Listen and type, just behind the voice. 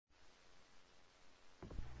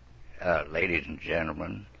Ladies and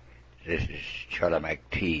gentlemen, this is Charlie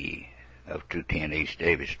McTee of 210 East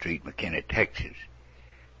Davis Street, McKinney, Texas.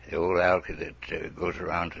 The old alky that goes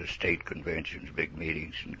around to state conventions, big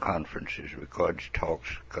meetings, and conferences, records talks,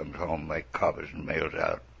 comes home, makes copies, and mails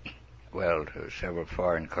out, well, to several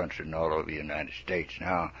foreign countries and all over the United States.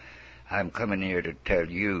 Now, I'm coming here to tell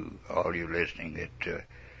you, all you listening, that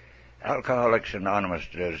Alcoholics Anonymous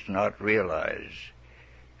does not realize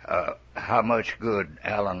how much good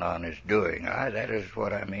Al-Anon is doing. That is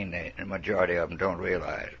what I mean. The majority of them don't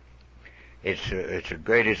realize. It's the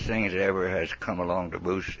greatest thing that ever has come along to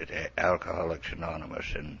boost Alcoholics Anonymous,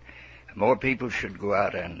 and more people should go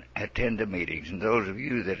out and attend the meetings. And those of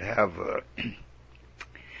you that have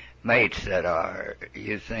mates that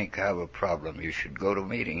you think have a problem, you should go to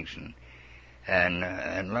meetings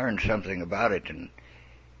and learn something about it,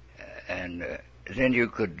 and then you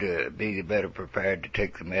could be better prepared to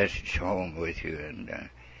take the message home with you, and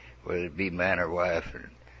whether it be man or wife, and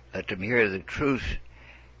let them hear the truth,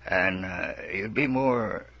 and you'd be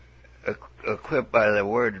more equipped by the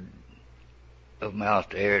word of mouth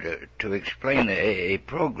to ear to explain the AA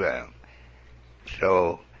program.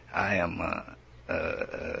 So I am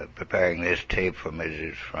preparing this tape for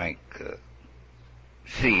Mrs. Frank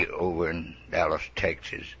C. over in Dallas,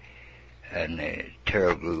 Texas, and the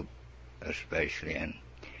Terror Group especially,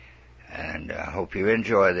 and I hope you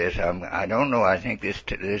enjoy this. I don't know. I think this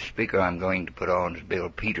speaker I'm going to put on is Bill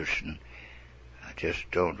Peterson. I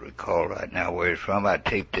just don't recall right now where he's from. I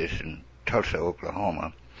taped this in Tulsa,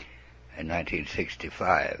 Oklahoma, in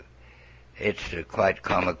 1965. It's quite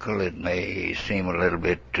comical. It may seem a little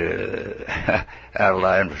bit out of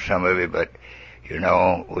line for some of you, but you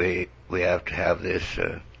know we have to have this.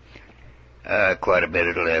 Quite a bit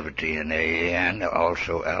of levity in AA and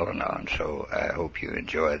also Al-Anon, so I hope you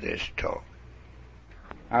enjoy this talk.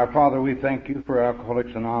 Our Father, we thank you for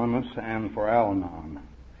Alcoholics Anonymous and for Al-Anon.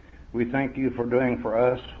 We thank you for doing for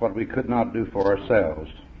us what we could not do for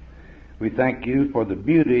ourselves. We thank you for the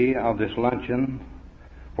beauty of this luncheon,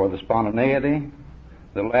 for the spontaneity,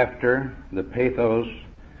 the laughter, the pathos,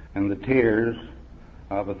 and the tears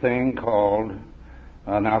of a thing called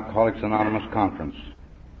an Alcoholics Anonymous conference.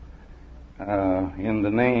 In the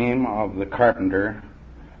name of the carpenter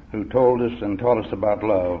who told us and taught us about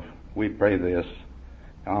love, we pray this.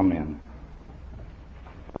 Amen.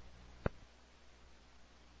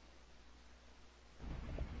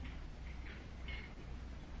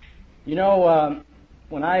 You know,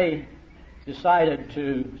 when I decided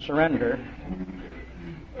to surrender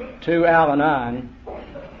to Al-Anon,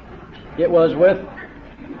 it was with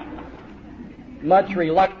much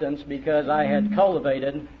reluctance because I had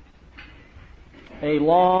cultivated a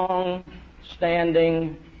long-standing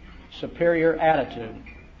superior attitude.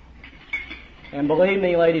 And believe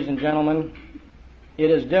me, ladies and gentlemen,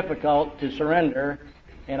 it is difficult to surrender,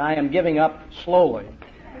 and I am giving up slowly.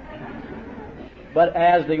 But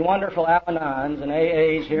as the wonderful Al-Anons and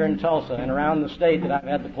AAs here in Tulsa and around the state that I've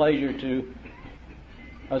had the pleasure to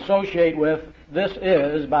associate with, this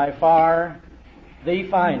is by far the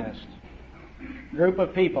finest group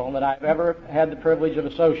of people that I've ever had the privilege of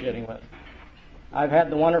associating with. I've had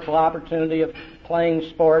the wonderful opportunity of playing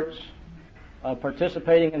sports, of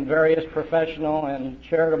participating in various professional and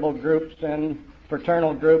charitable groups and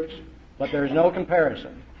fraternal groups, but there's no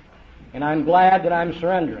comparison. And I'm glad that I'm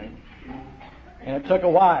surrendering. And it took a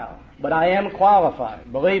while, but I am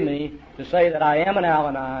qualified, believe me, to say that I am an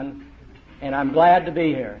Al-Anon, and I'm glad to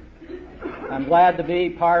be here. I'm glad to be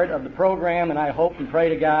part of the program, and I hope and pray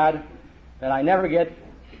to God that I never get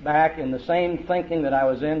back in the same thinking that I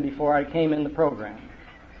was in before I came in the program.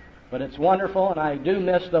 But it's wonderful, and I do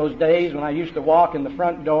miss those days when I used to walk in the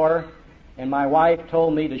front door and my wife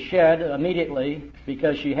told me to shed immediately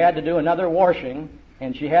because she had to do another washing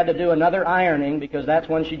and she had to do another ironing because that's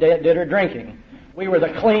when she did her drinking. We were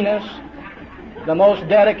the cleanest, the most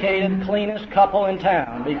dedicated, cleanest couple in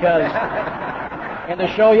town because, and to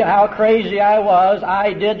show you how crazy I was,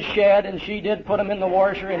 I did shed and she did put them in the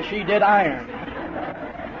washer and she did iron.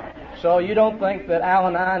 So you don't think that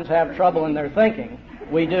Al-Anons have trouble in their thinking.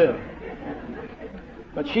 We do.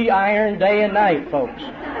 But she ironed day and night, folks.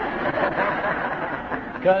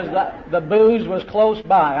 Because the booze was close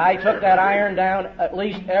by. I took that iron down at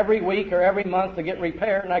least every week or every month to get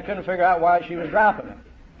repaired, and I couldn't figure out why she was dropping it.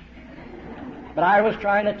 But I was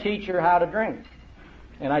trying to teach her how to drink,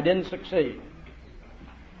 and I didn't succeed.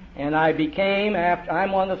 And I became,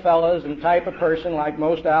 I'm one of the fellows and type of person, like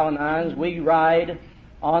most Al-Anons, we ride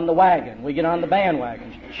on the wagon. We get on the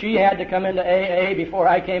bandwagon. She had to come into AA before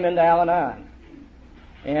I came into Al-Anon.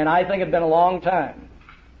 And I think it's been a long time.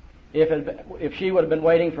 if she would have been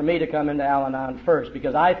waiting for me to come into Al-Anon first,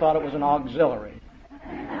 because I thought it was an auxiliary.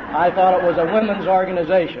 I thought it was a women's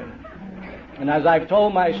organization. And as I've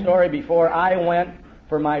told my story before, I went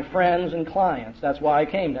for my friends and clients. That's why I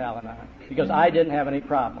came to Al-Anon, because I didn't have any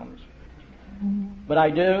problems. But I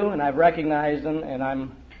do, and I've recognized them, and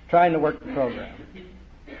I'm trying to work the program.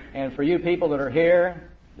 And for you people that are here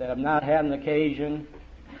that have not had an occasion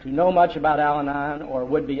to know much about Al-Anon or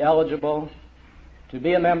would be eligible to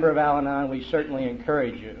be a member of Al-Anon, we certainly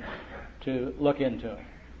encourage you to look into it.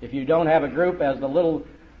 If you don't have a group, as the little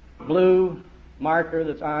blue marker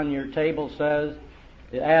that's on your table says,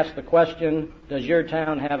 it asks the question, does your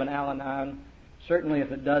town have an Al-Anon? Certainly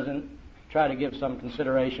if it doesn't, try to give some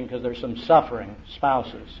consideration, because there's some suffering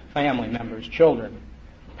spouses, family members, children,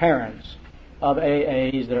 parents of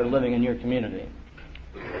AAs that are living in your community.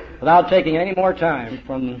 Without taking any more time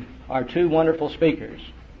from our two wonderful speakers,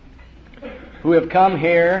 who have come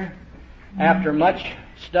here after much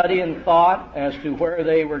study and thought as to where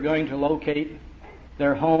they were going to locate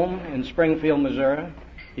their home in Springfield, Missouri,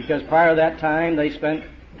 because prior to that time they spent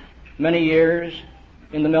many years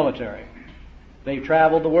in the military. They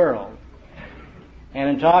traveled the world. And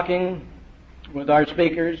in talking with our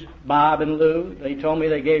speakers, Bob and Lou, they told me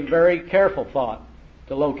they gave very careful thought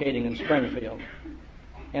to locating in Springfield.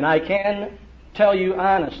 And I can tell you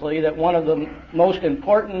honestly that one of the most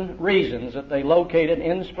important reasons that they located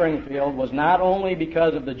in Springfield was not only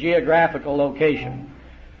because of the geographical location,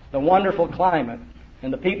 the wonderful climate,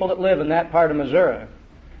 and the people that live in that part of Missouri,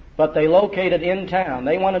 but they located in town.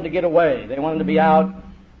 They wanted to get away. They wanted to be out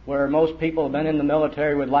where most people have been in the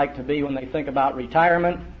military would like to be when they think about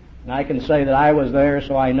retirement. And I can say that I was there,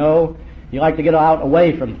 so I know you like to get out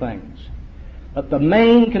away from things. But the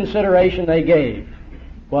main consideration they gave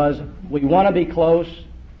was, we want to be close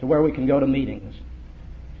to where we can go to meetings.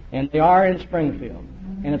 And they are in Springfield.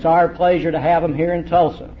 And it's our pleasure to have them here in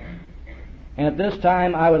Tulsa. And at this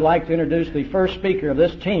time, I would like to introduce the first speaker of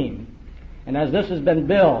this team. And as this has been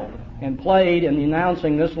billed and played in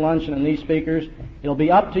announcing this luncheon and these speakers, it'll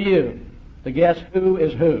be up to you to guess who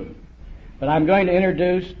is who. But I'm going to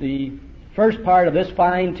introduce the first part of this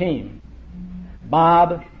fine team,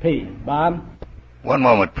 Bob P. Bob? One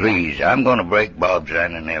moment, please. I'm going to break Bob's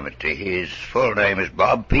anonymity. His full name is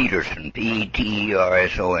Bob Peterson,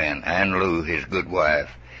 P-E-T-E-R-S-O-N, and Lou, his good wife.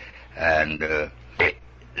 And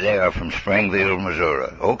they are from Springfield,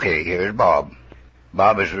 Missouri. Okay, here's Bob.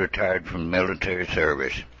 Bob is retired from military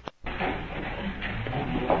service.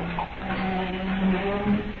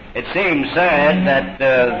 It seems sad that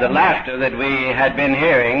the laughter that we had been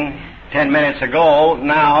hearing 10 minutes ago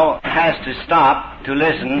now has to stop to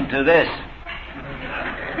listen to this.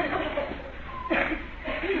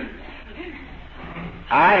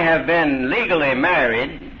 I have been legally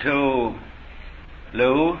married to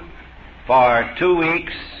Lou for 2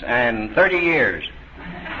 weeks and 30 years.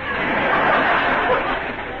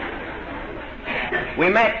 We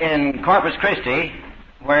met in Corpus Christi,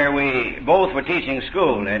 where we both were teaching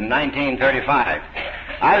school in 1935.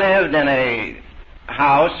 I lived in a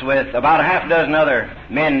house with about a half dozen other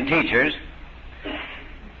men teachers.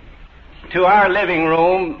 To our living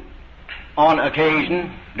room, on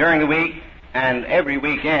occasion, during the week and every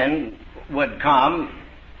weekend, would come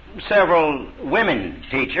several women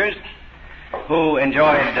teachers who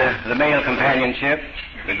enjoyed the male companionship,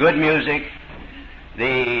 the good music,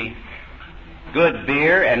 the good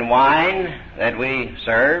beer and wine that we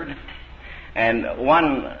served. And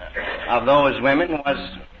one of those women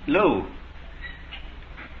was Lou.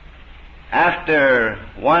 After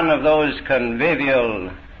one of those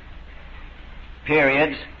convivial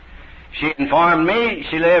periods, she informed me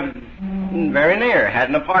she lived very near, had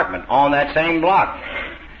an apartment on that same block,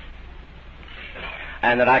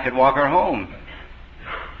 and that I could walk her home.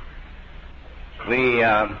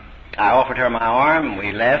 I offered her my arm,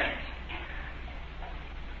 we left,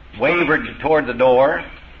 wavered toward the door,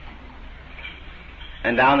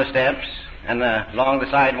 and down the steps, and along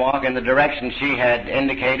the sidewalk in the direction she had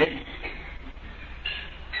indicated.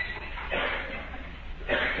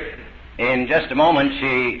 In just a moment,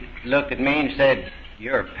 she looked at me and said,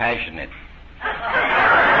 "You're passionate."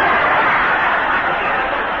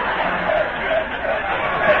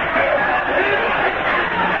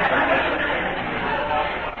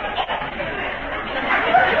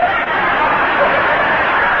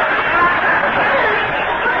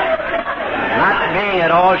 Not being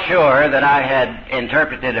at all sure that I had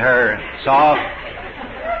interpreted her soft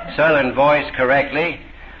southern voice correctly,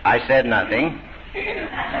 I said nothing.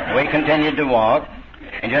 We continued to walk.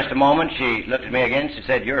 In just a moment, she looked at me again. She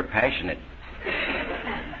said, "You're passionate."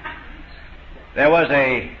 There was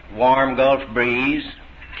a warm Gulf breeze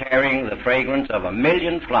carrying the fragrance of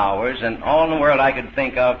 1,000,000 flowers, and all in the world I could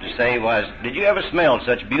think of to say was, "Did you ever smell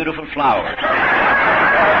such beautiful flowers?"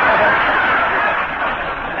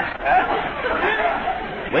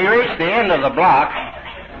 We reached the end of the block,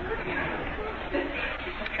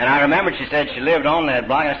 and I remembered she said she lived on that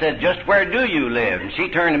block. I said, "Just where do you live?" And she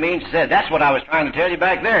turned to me and she said, "That's what I was trying to tell you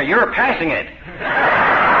back there. You're passing it."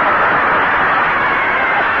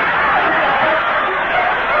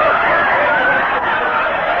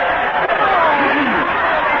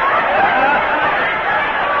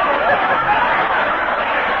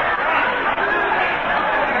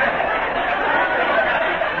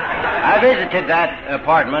 I visited that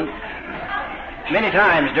apartment many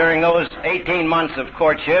times during those 18 months of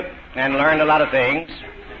courtship and learned a lot of things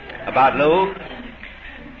about Lou.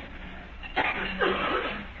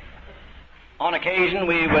 On occasion,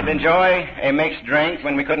 we would enjoy a mixed drink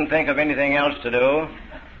when we couldn't think of anything else to do.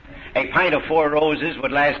 A pint of Four Roses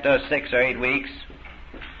would last us 6 or 8 weeks.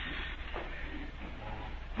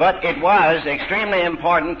 But it was extremely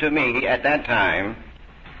important to me at that time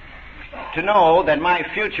to know that my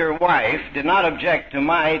future wife did not object to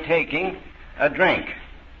my taking a drink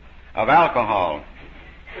of alcohol.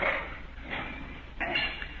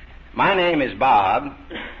 My name is Bob,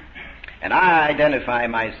 and I identify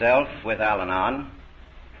myself with Al-Anon.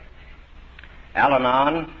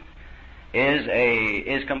 Al-Anon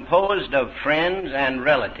is composed of friends and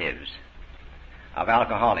relatives of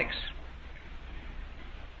alcoholics.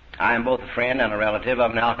 I am both a friend and a relative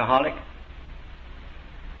of an alcoholic.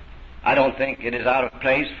 I don't think it is out of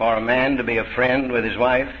place for a man to be a friend with his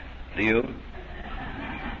wife. Do you?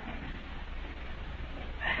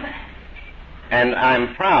 And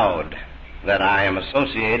I'm proud that I am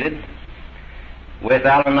associated with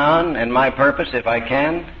Al-Anon, and my purpose, if I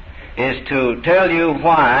can, is to tell you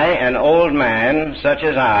why an old man such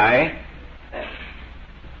as I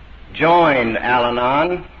joined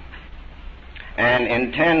Al-Anon and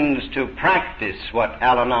intends to practice what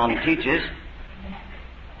Al-Anon teaches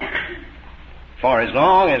for as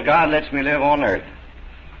long as God lets me live on earth.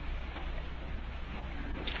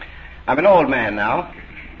 I'm an old man now.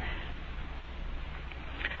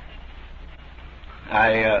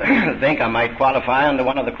 I think I might qualify under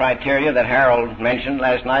one of the criteria that Harold mentioned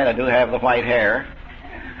last night. I do have the white hair.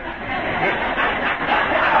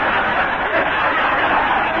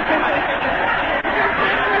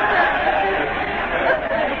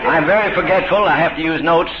 I'm very forgetful. I have to use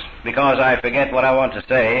notes because I forget what I want to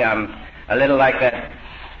say. I'm a little like that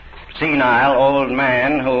senile old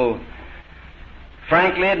man who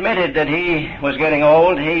frankly admitted that he was getting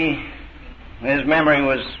old. His memory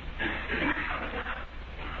was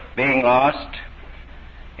being lost.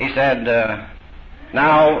 He said,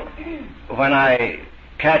 now when I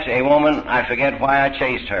catch a woman, I forget why I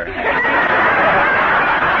chased her.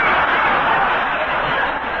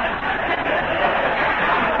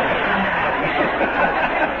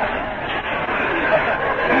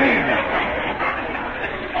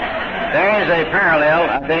 There is a parallel,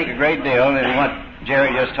 I think, a great deal in what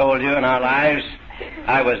Jerry just told you in our lives.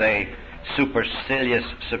 I was a supercilious,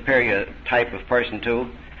 superior type of person,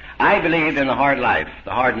 too. I believed in the hard life,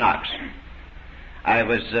 the hard knocks. I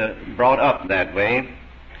was brought up that way.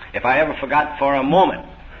 If I ever forgot for a moment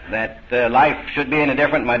that life should be any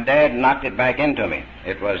different, my dad knocked it back into me.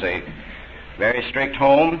 It was a very strict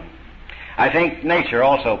home. I think nature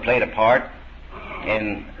also played a part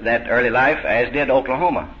in that early life, as did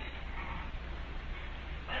Oklahoma.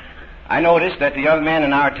 I noticed that the young men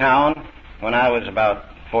in our town, when I was about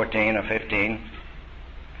 14 or 15,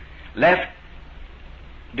 left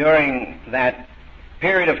during that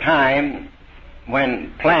period of time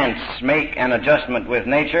when plants make an adjustment with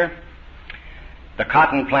nature. The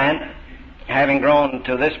cotton plant, having grown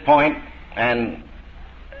to this point and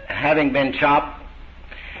having been chopped,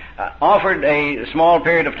 offered a small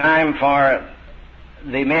period of time for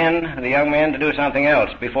the young men, to do something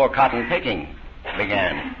else before cotton picking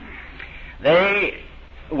began. They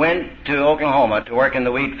went to Oklahoma to work in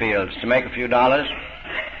the wheat fields to make a few dollars,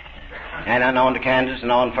 and then on to Kansas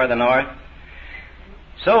and on further north,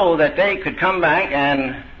 so that they could come back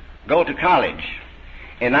and go to college.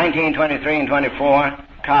 In 1923 and 24,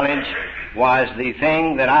 college was the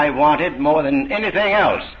thing that I wanted more than anything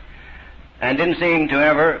else, and didn't seem to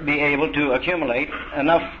ever be able to accumulate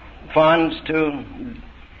enough funds to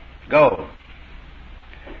go.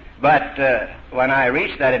 But when I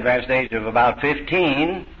reached that advanced age of about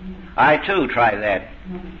 15, I too tried that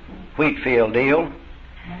wheat field deal.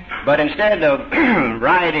 But instead of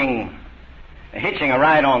hitching a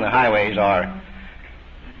ride on the highways or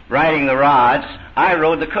riding the rods, I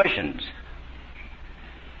rode the cushions.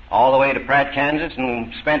 all the way to Pratt, Kansas,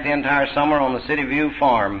 and spent the entire summer on the City View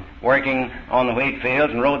farm, working on the wheat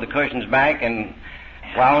fields, and rode the cushions back, and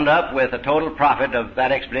wound up with a total profit of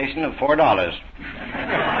that expedition of $4.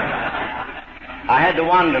 I had the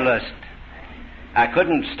wanderlust. I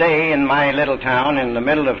couldn't stay in my little town in the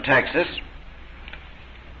middle of Texas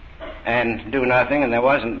and do nothing, and there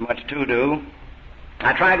wasn't much to do.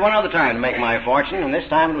 I tried one other time to make my fortune, and this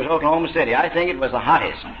time it was Oklahoma City. I think it was the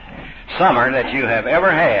hottest summer that you have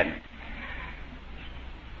ever had.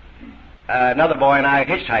 Another boy and I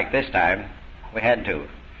hitchhiked this time. We had to.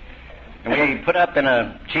 And we put up in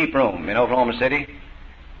a cheap room in Oklahoma City,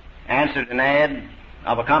 answered an ad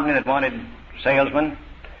of a company that wanted salesmen.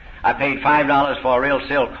 I paid $5 for a real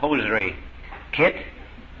silk hosiery kit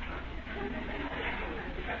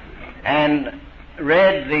and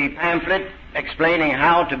read the pamphlet explaining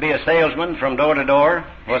how to be a salesman from door to door.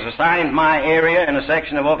 Was assigned my area in a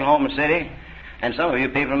section of Oklahoma City, and some of you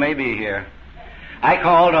people may be here. I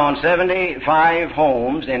called on 75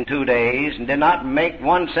 homes in 2 days and did not make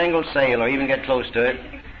one single sale or even get close to it.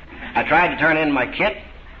 I tried to turn in my kit.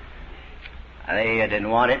 They didn't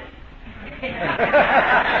want it.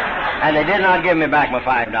 And they did not give me back my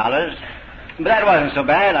 $5. But that wasn't so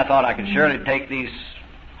bad. I thought I could surely take these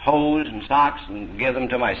hose and socks and give them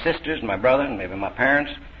to my sisters and my brother and maybe my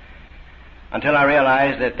parents, until I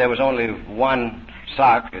realized that there was only one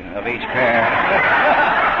sock of each pair.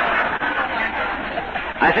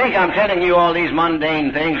 I think I'm telling you all these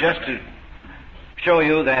mundane things just to show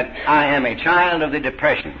you that I am a child of the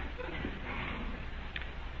Depression.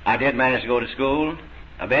 I did manage to go to school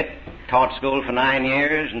a bit, taught school for 9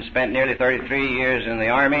 years, and spent nearly 33 years in the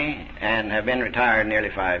Army, and have been retired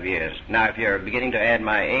nearly 5 years. Now, if you're beginning to add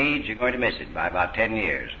my age, you're going to miss it by about 10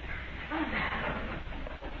 years.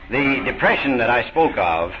 The depression that I spoke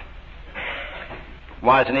of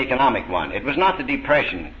was an economic one. It was not the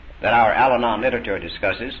depression that our Al-Anon literature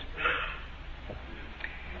discusses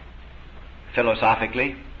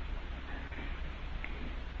philosophically.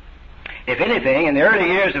 If anything, in the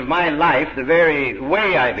early years of my life, the very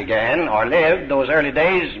way I began or lived those early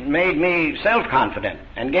days made me self-confident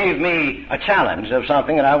and gave me a challenge of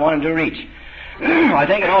something that I wanted to reach. I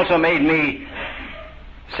think it also made me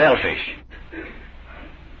selfish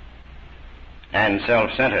and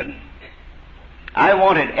self-centered. I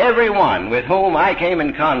wanted everyone with whom I came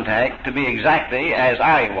in contact to be exactly as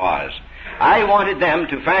I was. I wanted them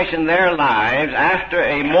to fashion their lives after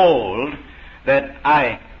a mold that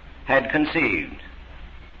I had conceived.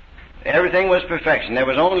 Everything was perfection. There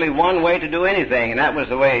was only one way to do anything, and that was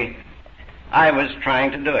the way I was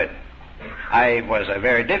trying to do it. I was a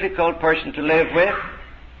very difficult person to live with,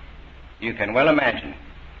 you can well imagine.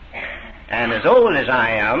 And as old as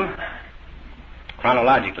I am,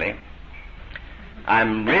 chronologically,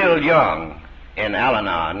 I'm real young in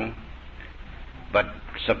Al-Anon, but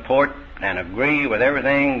support and agree with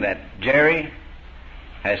everything that Jerry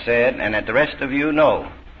has said and that the rest of you know.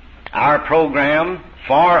 Our program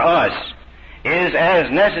for us is as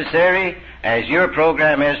necessary as your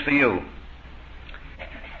program is for you.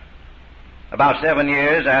 About 7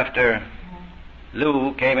 years after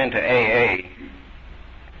Lou came into AA,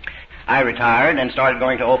 I retired and started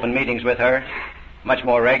going to open meetings with her much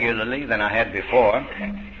more regularly than I had before.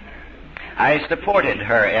 I supported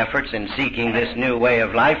her efforts in seeking this new way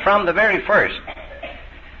of life from the very first.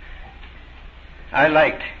 I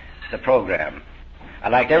liked the program. I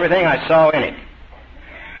liked everything I saw in it,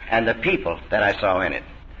 and the people that I saw in it,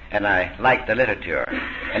 and I liked the literature.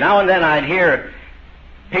 And now and then I'd hear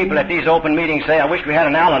people at these open meetings say, I wish we had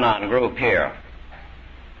an Al-Anon group here.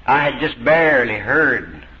 I had just barely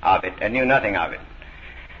heard of it and knew nothing of it.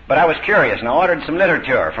 But I was curious, and I ordered some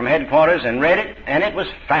literature from headquarters and read it, and it was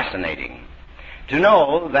fascinating to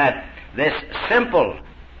know that this simple,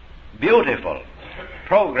 beautiful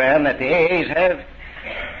program that the AAs have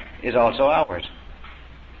is also ours.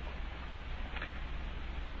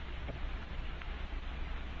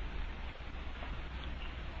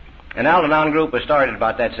 An Al-Anon group was started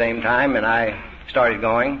about that same time, and I started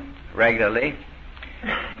going regularly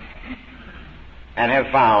and have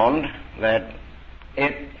found that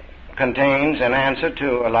it contains an answer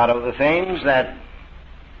to a lot of the things that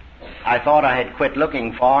I thought I had quit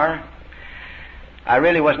looking for. I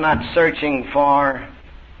really was not searching for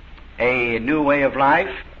a new way of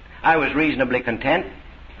life. I was reasonably content.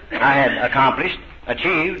 I had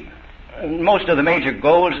achieved most of the major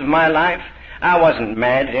goals of my life. I wasn't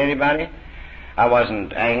mad at anybody. I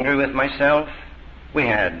wasn't angry with myself. We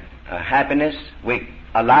had happiness. We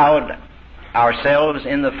allowed ourselves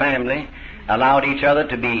in the family, allowed each other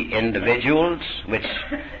to be individuals, which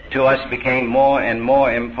to us became more and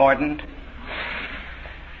more important.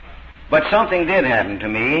 But something did happen to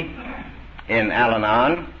me in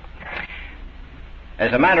Al-Anon.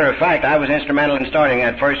 As a matter of fact, I was instrumental in starting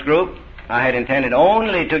that first group. I had intended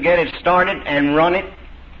only to get it started and run it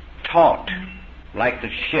taut, like the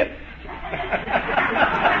ship.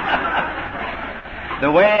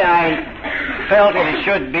 The way I felt it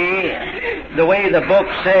should be, the way the book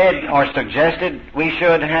said or suggested we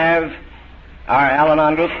should have our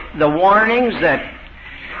Al-Anon group, the warnings that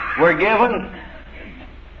were given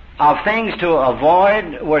of things to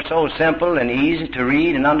avoid were so simple and easy to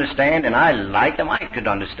read and understand, and I liked them. I could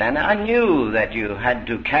understand them. I knew that you had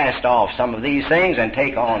to cast off some of these things and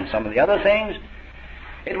take on some of the other things.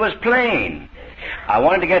 It was plain. I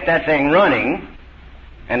wanted to get that thing running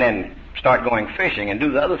and then start going fishing and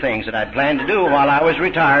do the other things that I'd planned to do while I was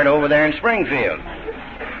retired over there in Springfield.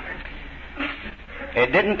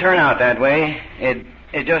 It didn't turn out that way. It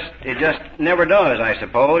just never does, I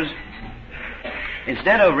suppose.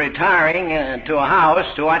 Instead of retiring to a house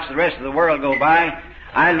to watch the rest of the world go by,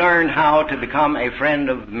 I learned how to become a friend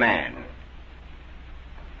of man.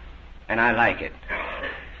 And I like it.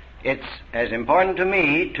 It's as important to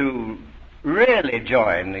me to really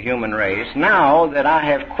join the human race now that I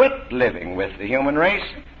have quit living with the human race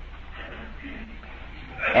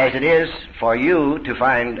as it is for you to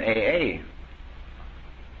find AA.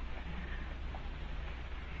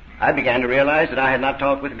 I began to realize that I had not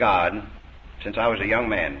talked with God since I was a young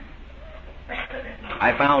man.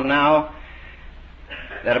 I found now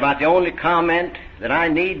that about the only comment that I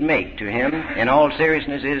need make to Him in all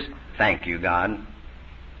seriousness is, "Thank you, God."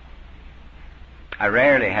 I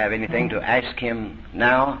rarely have anything to ask Him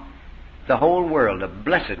now. The whole world, the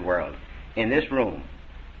blessed world, in this room,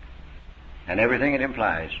 and everything it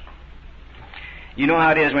implies. You know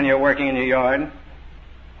how it is when you're working in your yard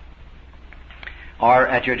or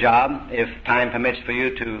at your job, if time permits for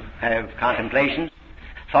you to have contemplations.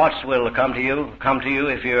 Thoughts will come to you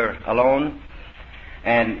if you're alone,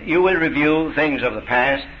 and you will review things of the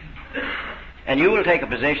past, and you will take a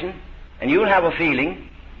position, and you will have a feeling,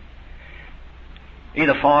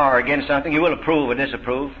 either for or against something. You will approve or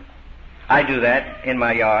disapprove. I do that in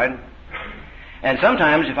my yard. And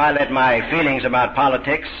sometimes if I let my feelings about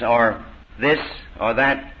politics or this or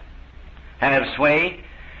that have sway,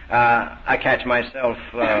 I catch myself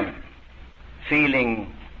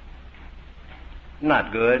feeling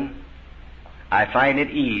not good. I find it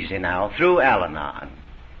easy now, through Al-Anon,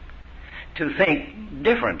 to think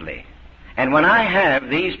differently. And when I have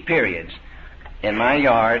these periods in my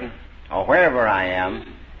yard or wherever I am,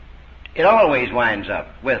 it always winds up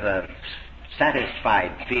with a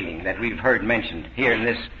satisfied feeling that we've heard mentioned here in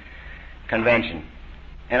this convention.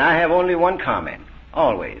 And I have only one comment,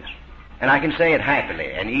 always. And I can say it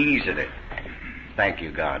happily and easily. Thank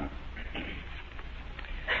you, God.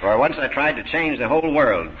 For once I tried to change the whole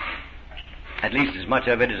world, at least as much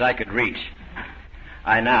of it as I could reach.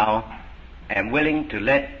 I now am willing to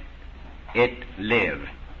let it live.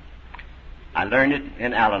 I learned it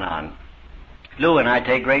in Al-Anon. Lou and I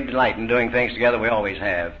take great delight in doing things together. We always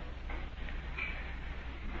have.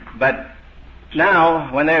 But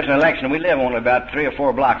now, when there's an election, we live only about 3 or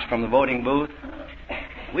 4 blocks from the voting booth.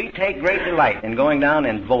 We take great delight in going down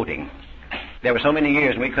and voting. There were so many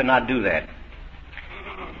years we could not do that.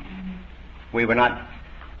 We were not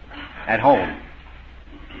at home.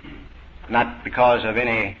 Not because of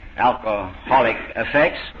any alcoholic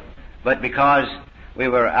effects, but because we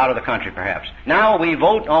were out of the country, perhaps. Now we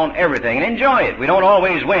vote on everything and enjoy it. We don't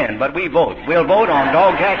always win, but we vote. We'll vote on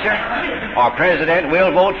dog catcher or president.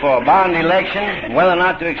 We'll vote for a bond election, whether or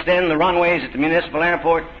not to extend the runways at the municipal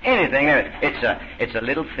airport, anything. It's a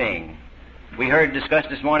little thing. We heard discussed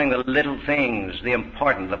this morning the little things, the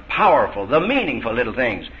important, the powerful, the meaningful little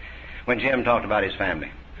things, when Jim talked about his family.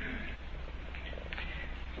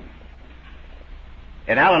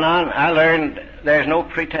 In Al-Anon, I learned there's no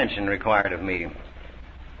pretension required of me.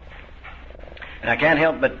 And I can't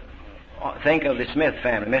help but think of the Smith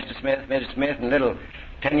family, Mr. Smith, Mrs. Smith, and a little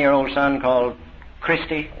 10-year-old son called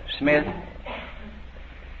Christy Smith.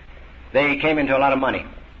 They came into a lot of money,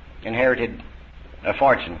 inherited a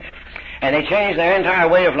fortune, and they changed their entire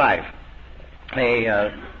way of life.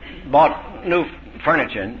 They bought new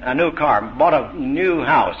furniture, a new car, bought a new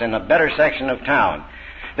house in a better section of town.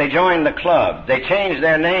 They joined the club. They changed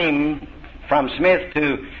their name from Smith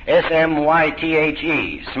to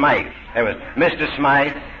S-M-Y-T-H-E, Smythe. There was Mr.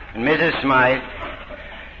 Smythe and Mrs. Smythe,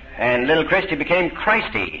 and little Christy became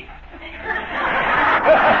Christy.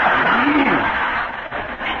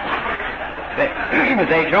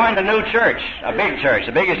 They joined a new church, a big church,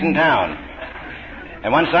 the biggest in town.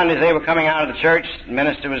 And one Sunday as they were coming out of the church, the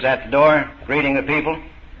minister was at the door greeting the people.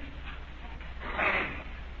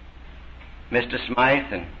 Mr.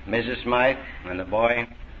 Smythe and Mrs. Smythe and the boy,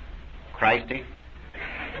 Christy.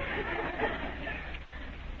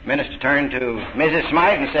 Minister turned to Mrs.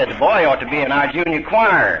 Smythe and said, the boy ought to be in our junior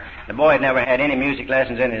choir. The boy had never had any music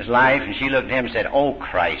lessons in his life, and she looked at him and said, oh,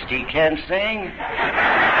 Christ, he can't sing?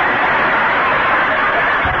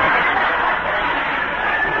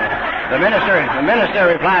 The minister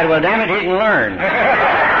replied, well, damn it, he can learn.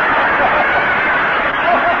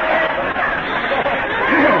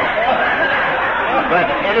 But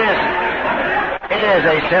it is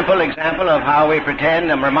a simple example of how we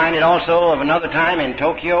pretend. I'm reminded also of another time in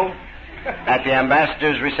Tokyo at the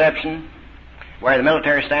ambassador's reception where the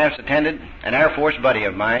military staffs attended. An Air Force buddy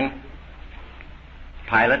of mine,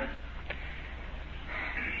 pilot,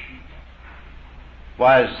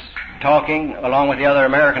 was talking along with the other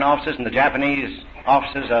American officers and the Japanese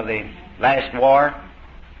officers of the last war,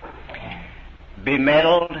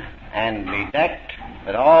 bemedaled and bedecked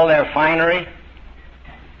with all their finery,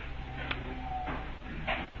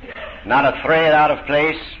 not a thread out of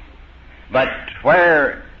place, but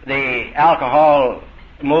where the alcohol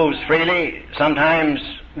moves freely, sometimes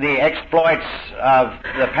the exploits of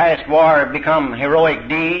the past war become heroic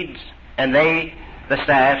deeds, and they, the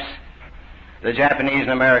staffs, the Japanese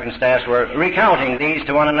and American staffs, were recounting these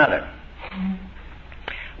to one another.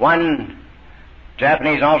 One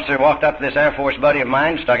Japanese officer walked up to this Air Force buddy of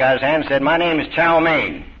mine, stuck out his hand and said, my name is Chow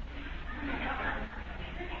Mein.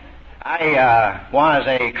 I was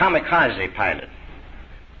a kamikaze pilot.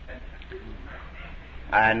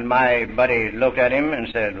 And my buddy looked at him and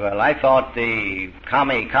said, well, I thought the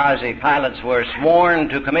kamikaze pilots were sworn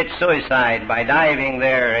to commit suicide by diving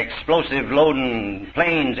their explosive-loading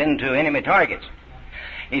planes into enemy targets.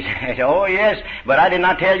 He said, oh, yes, but I did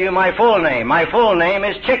not tell you my full name. My full name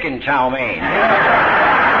is Chicken Chow Mein.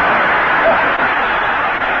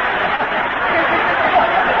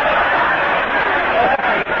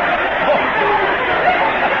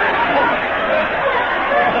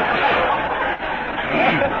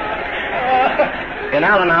 In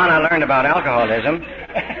Al-Anon, I learned about alcoholism.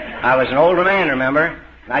 I was an older man, remember.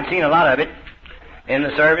 I'd seen a lot of it in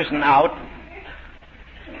the service and out.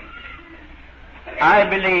 I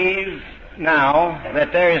believe now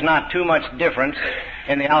that there is not too much difference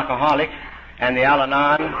in the alcoholic and the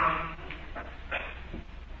Al-Anon.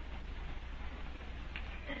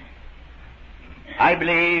 I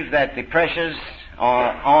believe that the pressures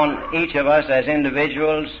on each of us as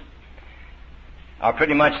individuals are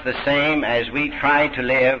pretty much the same as we try to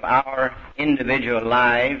live our individual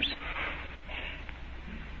lives.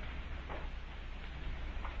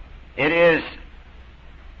 It is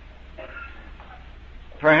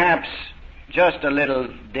perhaps just a little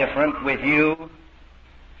different with you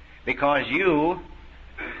because you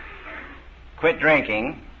quit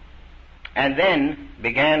drinking and then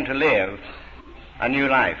began to live a new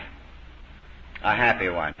life, a happy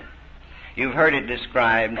one. You've heard it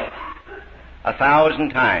described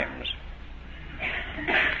 1,000 times.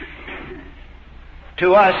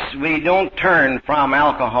 To us, we don't turn from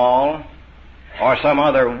alcohol or some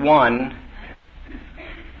other one,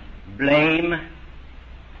 blame.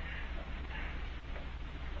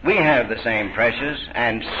 We have the same pressures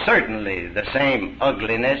and certainly the same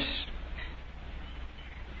ugliness.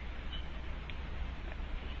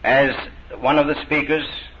 As one of the speakers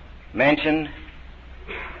mentioned,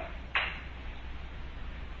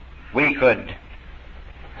 we could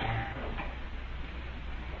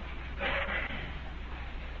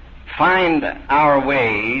find our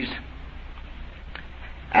ways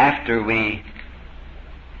after we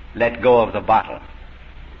let go of the bottle.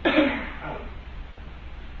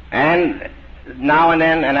 And now and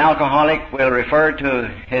then an alcoholic will refer to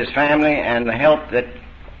his family and the help that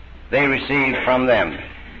they receive from them.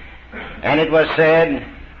 And it was said,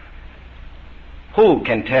 who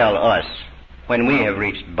can tell us when we have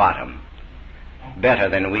reached bottom better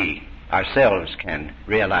than we ourselves can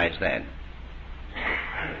realize that?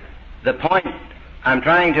 The point I'm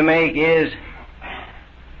trying to make is,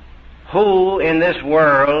 who in this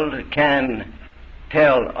world can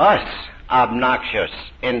tell us obnoxious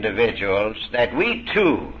individuals that we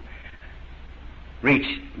too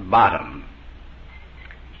reach bottom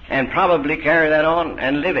and probably carry that on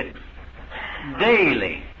and live it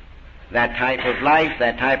daily? That type of life,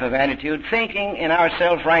 that type of attitude, thinking in our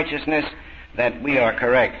self-righteousness that we are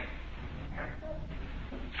correct.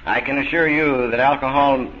 I can assure you that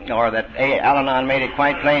alcohol, or that Al-Anon made it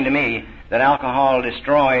quite plain to me, that alcohol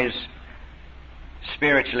destroys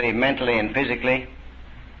spiritually, mentally, and physically.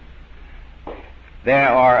 There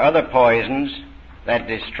are other poisons that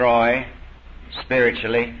destroy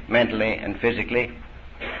spiritually, mentally, and physically.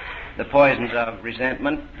 the poisons of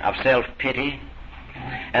resentment, of self-pity,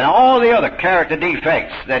 and all the other character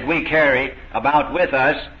defects that we carry about with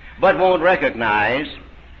us but won't recognize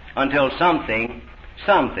until something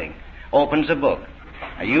opens a book.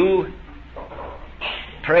 You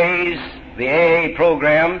praise the AA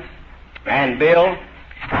program and Bill.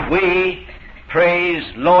 We praise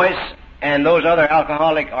Lois and those other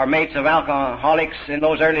alcoholic or mates of alcoholics in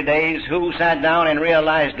those early days who sat down and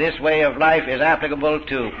realized this way of life is applicable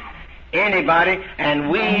to anybody,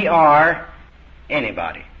 and we are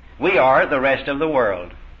anybody. We are the rest of the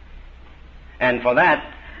world. And for that,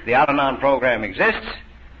 the Al-Anon program exists,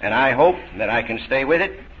 and I hope that I can stay with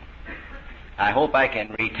it. I hope I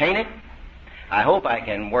can retain it. I hope I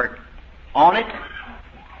can work on it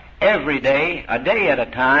every day, a day at a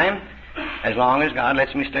time, as long as God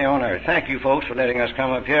lets me stay on earth. Thank you, folks, for letting us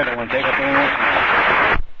come up here. I don't want to take up any more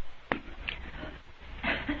time.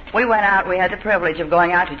 We went out, we had the privilege of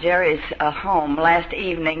going out to Jerry's home last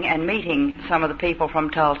evening and meeting some of the people from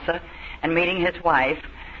Tulsa and meeting his wife.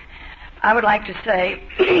 I would like to say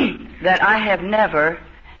that I have never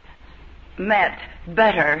met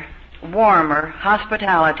better, warmer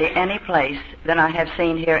hospitality any place than I have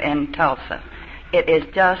seen here in Tulsa. It is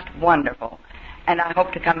just wonderful, and I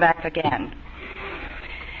hope to come back again.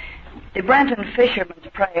 The Brenton Fisherman's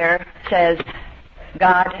prayer says,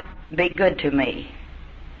 God, be good to me.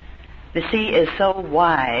 The sea is so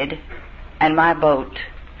wide, and my boat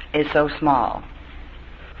is so small.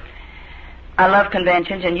 I love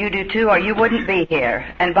conventions, and you do too, or you wouldn't be here.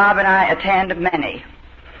 And Bob and I attend many.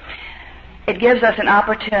 It gives us an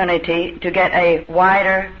opportunity to get a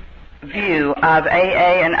wider view of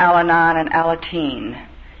AA and Al-Anon and Alateen,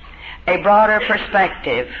 a broader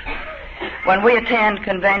perspective. When we attend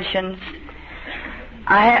conventions,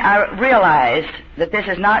 I realize that this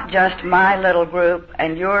is not just my little group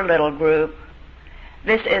and your little group.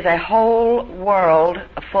 This is a whole world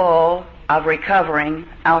full of recovering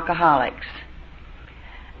alcoholics.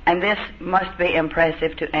 And this must be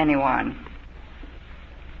impressive to anyone.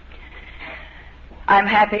 I'm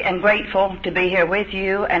happy and grateful to be here with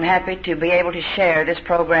you and happy to be able to share this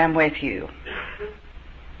program with you.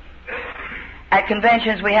 At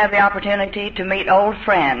conventions, we have the opportunity to meet old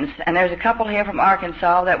friends, and there's a couple here from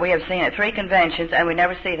Arkansas that we have seen at 3 conventions, and we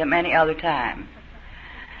never see them any other time.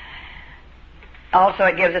 Also,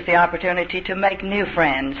 it gives us the opportunity to make new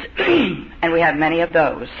friends, and we have many of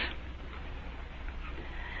those.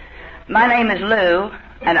 My name is Lou,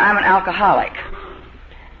 and I'm an alcoholic,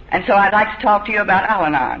 and so I'd like to talk to you about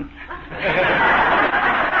Al-Anon.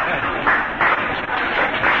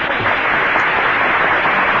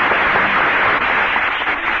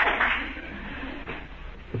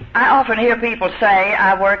 I often hear people say,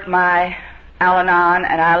 I work my Al-Anon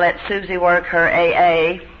and I let Susie work her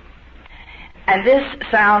AA. And this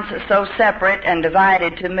sounds so separate and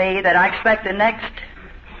divided to me that I expect the next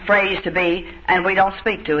phrase to be, and we don't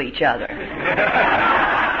speak to each other.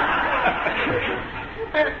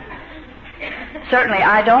 Certainly,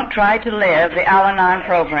 I don't try to live the Al-Anon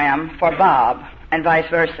program for Bob, and vice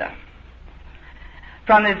versa.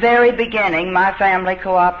 From the very beginning, my family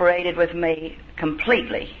cooperated with me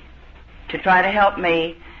completely to try to help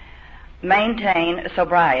me maintain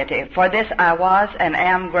sobriety. For this I was and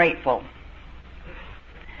am grateful.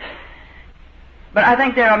 But I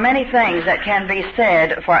think there are many things that can be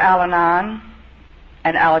said for Al-Anon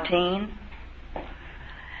and Alateen.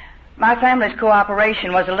 My family's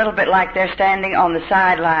cooperation was a little bit like they're standing on the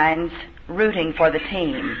sidelines rooting for the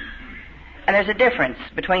team. And there's a difference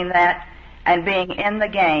between that and being in the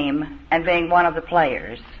game and being one of the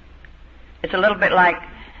players. It's a little bit like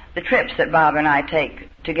the trips that Bob and I take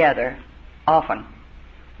together often.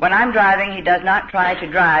 When I'm driving, he does not try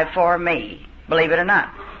to drive for me, believe it or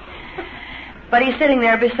not. But he's sitting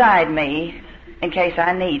there beside me in case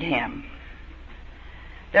I need him.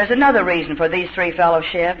 There's another reason for these 3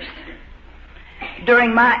 fellowships.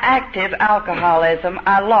 During my active alcoholism,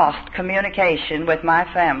 I lost communication with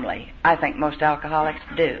my family. I think most alcoholics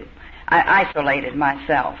do. I isolated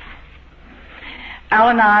myself.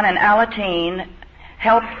 Al-Anon and Alateen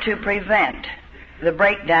helped to prevent the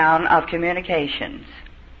breakdown of communications.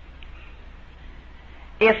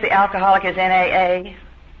 If the alcoholic is in AA,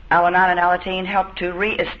 Al-Anon and Alateen help to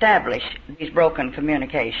reestablish these broken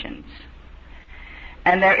communications.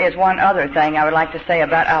 And there is one other thing I would like to say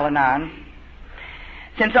about Al-Anon.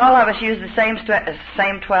 Since all of us use the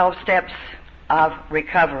same 12 steps of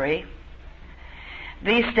recovery,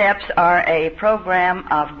 these steps are a program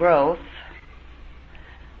of growth,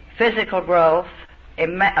 physical growth,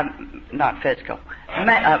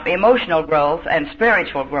 emotional growth, and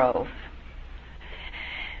spiritual growth.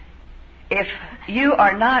 if you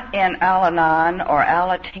are not in Al-Anon or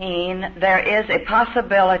Alateen, there is a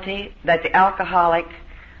possibility that the alcoholic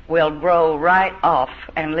will grow right off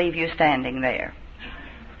and leave you standing there.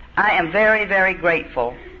 I am very, very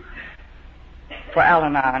grateful for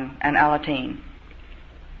Al-Anon and Alateen.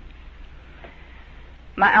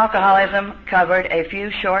 My alcoholism covered a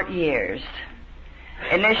few short years.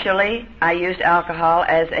 Initially, I used alcohol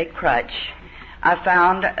as a crutch. I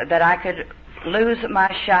found that I could lose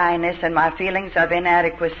my shyness and my feelings of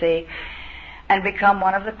inadequacy and become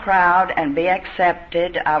one of the crowd and be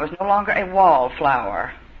accepted. I was no longer a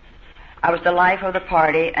wallflower. I was the life of the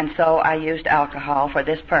party, and so I used alcohol for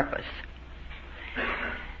this purpose.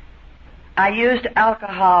 I used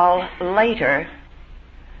alcohol later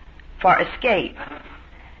for escape.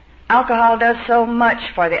 Alcohol does so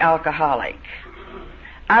much for the alcoholic.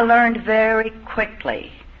 I learned very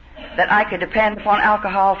quickly that I could depend upon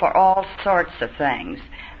alcohol for all sorts of things.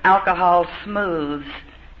 Alcohol smooths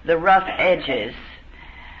the rough edges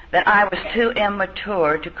that I was too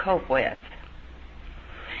immature to cope with.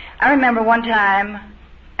 I remember one time,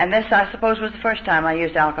 and this I suppose was the first time I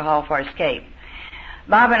used alcohol for escape.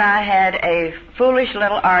 Bob and I had a foolish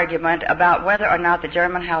little argument about whether or not the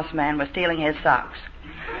German houseman was stealing his socks.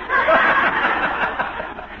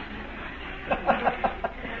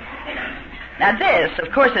 Now this,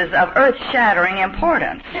 of course, is of earth-shattering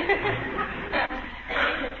importance.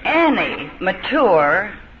 Any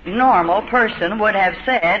mature, normal person would have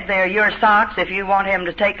said, they're your socks. If you want him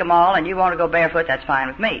to take them all and you want to go barefoot, that's fine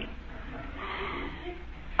with me.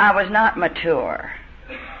 I was not mature.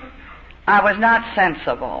 I was not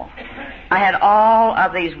sensible. I had all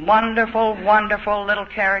of these wonderful, wonderful little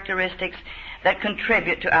characteristics that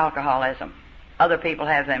contribute to alcoholism. Other people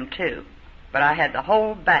have them too, but I had the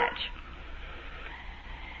whole batch.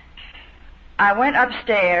 I went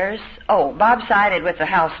upstairs. Oh, Bob sided with the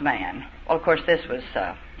houseman. Well, of course, this was,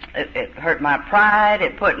 it hurt my pride.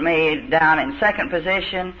 It put me down in second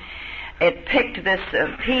position. It picked this,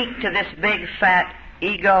 peaked to this big fat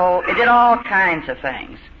ego. It did all kinds of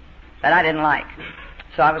things that I didn't like.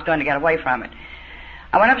 So I was going to get away from it.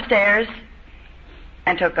 I went upstairs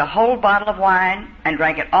and took a whole bottle of wine and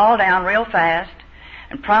drank it all down real fast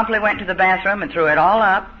and promptly went to the bathroom and threw it all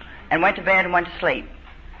up and went to bed and went to sleep.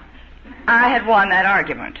 I had won that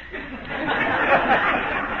argument.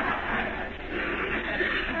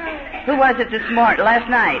 Who was it this morning? Last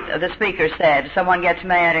night, the speaker said, someone gets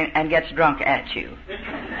mad and gets drunk at you.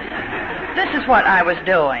 This is what I was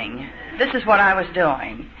doing. This is what I was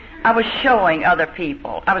doing. I was showing other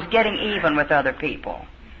people. I was getting even with other people.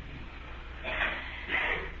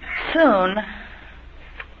 Soon,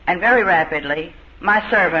 and very rapidly, my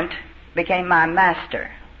servant became my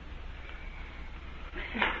master.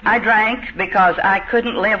 I drank because I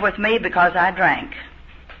couldn't live with me because I drank.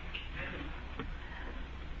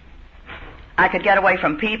 I could get away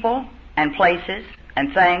from people and places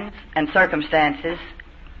and things and circumstances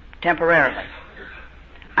temporarily.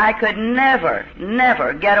 I could never,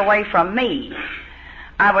 never get away from me.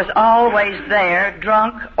 I was always there,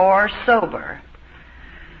 drunk or sober.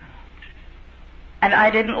 And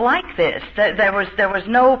I didn't like this. There was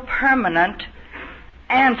no permanent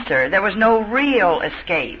answer. There was no real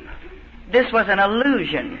escape. This was an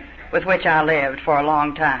illusion with which I lived for a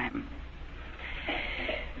long time.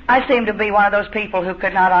 I seemed to be one of those people who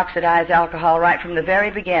could not oxidize alcohol right from the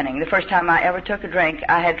very beginning. The first time I ever took a drink,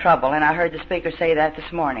 I had trouble, and I heard the speaker say that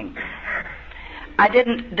this morning. I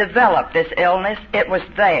didn't develop this illness. It was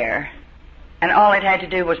there, and all it had to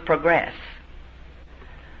do was progress.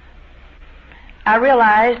 I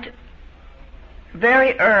realized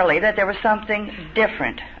very early that there was something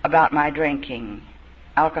different about my drinking.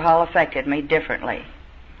 Alcohol affected me differently.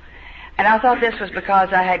 And I thought this was because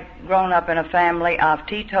I had grown up in a family of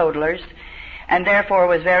teetotalers and therefore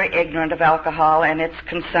was very ignorant of alcohol and its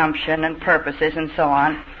consumption and purposes and so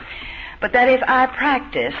on. But that if I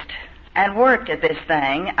practiced and worked at this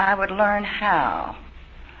thing, I would learn how.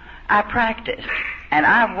 I practiced and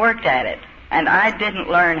I worked at it and I didn't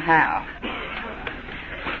learn how.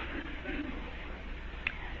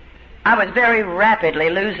 I was very rapidly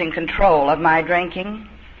losing control of my drinking.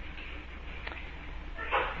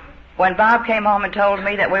 When Bob came home and told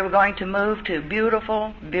me that we were going to move to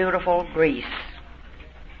beautiful, beautiful Greece,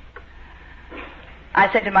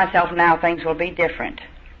 I said to myself, now things will be different.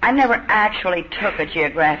 I never actually took a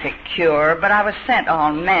geographic cure, but I was sent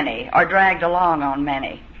on many, or dragged along on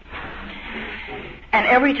many. And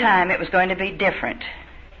every time it was going to be different.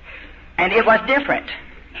 And it was different.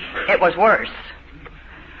 It was worse.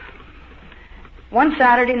 One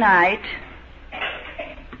Saturday night,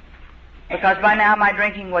 because by now my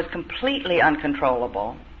drinking was completely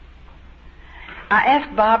uncontrollable, I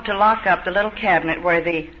asked Bob to lock up the little cabinet where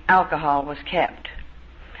the alcohol was kept,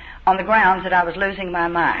 on the grounds that I was losing my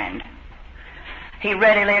mind. He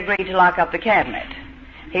readily agreed to lock up the cabinet.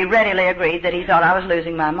 He readily agreed that he thought I was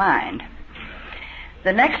losing my mind.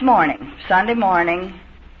 The next morning, Sunday morning,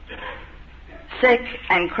 sick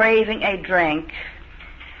and craving a drink,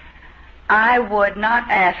 I would not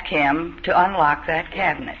ask him to unlock that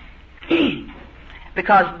cabinet.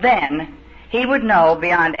 Because then he would know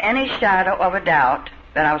beyond any shadow of a doubt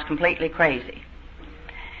that I was completely crazy.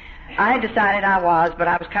 I had decided I was, but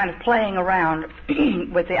I was kind of playing around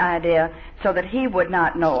with the idea so that he would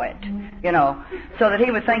not know it, so that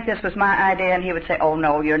he would think this was my idea and he would say, "Oh,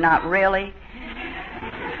 no, you're not really."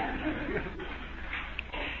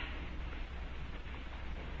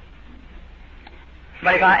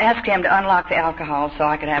 But if I asked him to unlock the alcohol so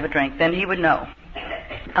I could have a drink, then he would know.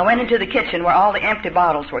 I went into the kitchen where all the empty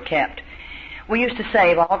bottles were kept. We used to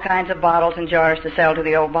save all kinds of bottles and jars to sell to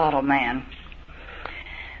the old bottle man.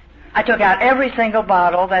 I took out every single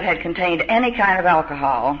bottle that had contained any kind of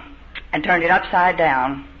alcohol and turned it upside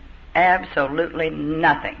down. Absolutely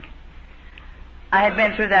nothing. I had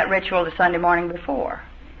been through that ritual the Sunday morning before,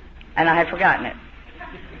 and I had forgotten it.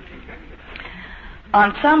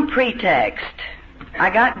 On some pretext, I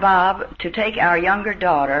got Bob to take our younger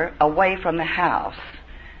daughter away from the house.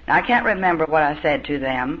 Now, I can't remember what I said to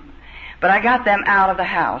them, but I got them out of the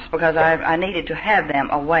house because I needed to have them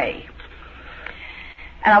away.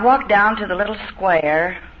 And I walked down to the little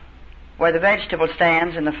square where the vegetable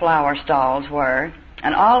stands and the flower stalls were,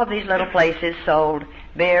 and all of these little places sold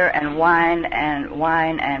beer and wine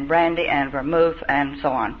and brandy and vermouth and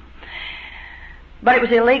so on. But it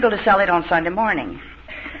was illegal to sell it on Sunday morning.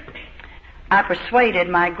 I persuaded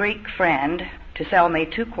my Greek friend to sell me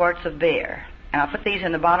 2 quarts of beer, and I put these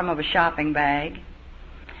in the bottom of a shopping bag.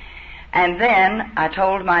 And then I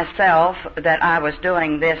told myself that I was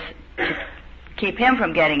doing this to keep him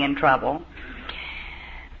from getting in trouble.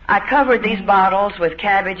 I covered these bottles with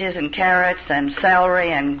cabbages and carrots and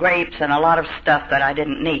celery and grapes and a lot of stuff that I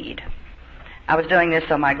didn't need. I was doing this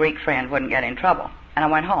so my Greek friend wouldn't get in trouble. And I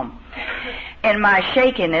went home. In my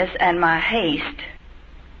shakiness and my haste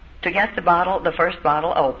to get the first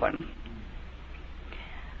bottle open,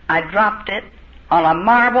 I dropped it on a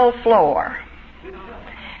marble floor.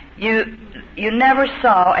 You never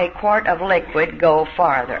saw a quart of liquid go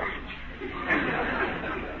farther.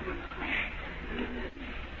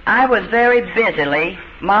 I was very busily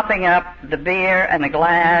mopping up the beer and the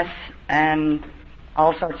glass and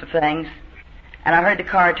all sorts of things, and I heard the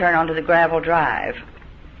car turn onto the gravel drive.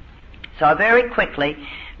 So I very quickly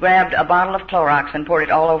grabbed a bottle of Clorox and poured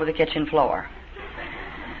it all over the kitchen floor.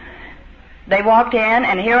 They walked in,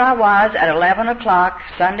 and here I was at 11 o'clock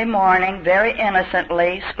Sunday morning, very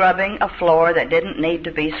innocently scrubbing a floor that didn't need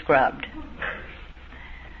to be scrubbed.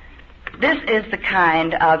 This is the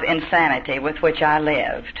kind of insanity with which I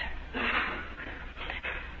lived.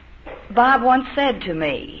 Bob once said to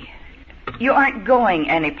me, "You aren't going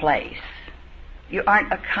anyplace. You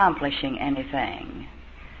aren't accomplishing anything.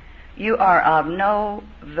 You are of no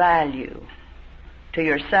value to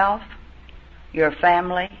yourself, your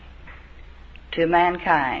family, to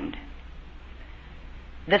mankind."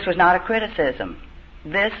 This was not a criticism.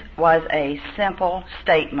 This was a simple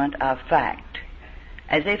statement of fact,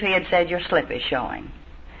 as if he had said, "Your slip is showing.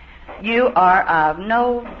 You are of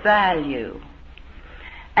no value."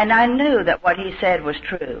 And I knew that what he said was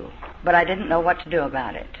true, but I didn't know what to do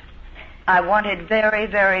about it. I wanted very,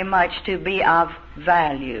 very much to be of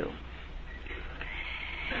value.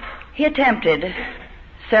 He attempted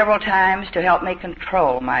several times to help me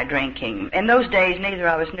control my drinking. In those days, neither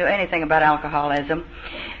of us knew anything about alcoholism.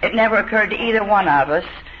 It never occurred to either one of us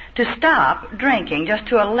to stop drinking, just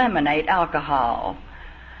to eliminate alcohol.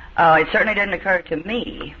 It certainly didn't occur to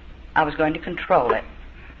me. I was going to control it.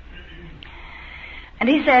 And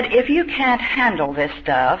he said, "If you can't handle this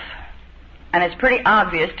stuff, and it's pretty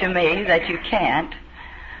obvious to me that you can't,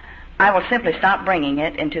 I will simply stop bringing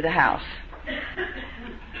it into the house."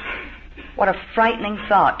 What a frightening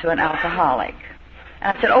thought to an alcoholic.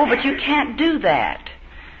 And I said, "Oh, but you can't do that."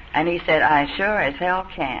 And he said, "I sure as hell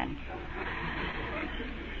can."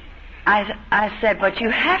 I said, "But you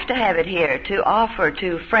have to have it here to offer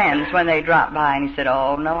to friends when they drop by." And he said,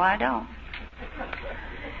 "Oh, no, I don't."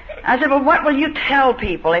 I said, "Well, what will you tell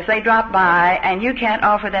people if they drop by and you can't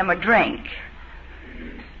offer them a drink?"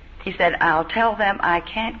 He said, "I'll tell them I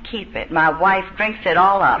can't keep it. My wife drinks it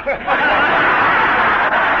all up."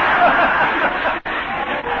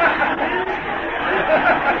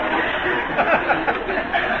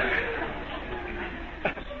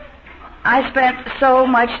 I spent so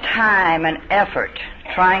much time and effort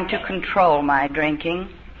trying to control my drinking.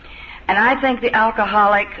 And I think the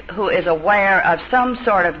alcoholic who is aware of some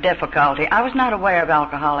sort of difficulty, I was not aware of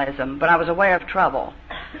alcoholism, but I was aware of trouble.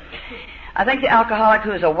 I think the alcoholic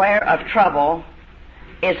who is aware of trouble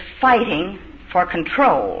is fighting for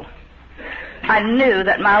control. I knew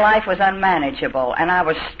that my life was unmanageable, and I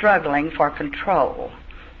was struggling for control.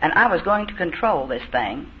 And I was going to control this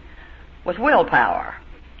thing with willpower.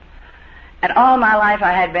 And all my life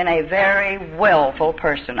I had been a very willful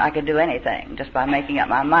person. I could do anything just by making up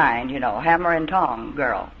my mind, hammer and tong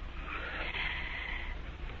girl.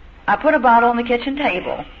 I put a bottle on the kitchen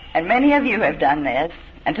table, and many of you have done this,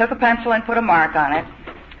 and took a pencil and put a mark on it,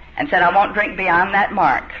 and said, I won't drink beyond that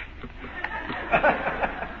mark.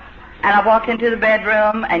 And I walked into the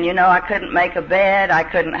bedroom, and I couldn't make a bed, I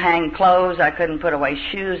couldn't hang clothes, I couldn't put away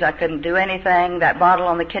shoes, I couldn't do anything. That bottle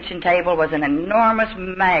on the kitchen table was an enormous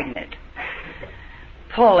magnet,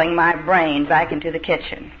 pulling my brain back into the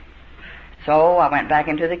kitchen. So I went back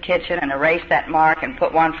into the kitchen and erased that mark and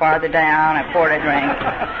put one farther down and poured a drink.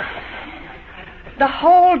 The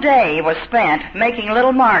whole day was spent making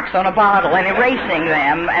little marks on a bottle and erasing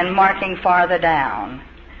them and marking farther down.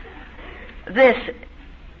 This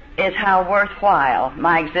is how worthwhile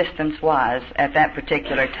my existence was at that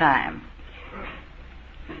particular time.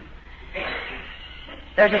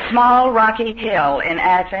 There's a small rocky hill in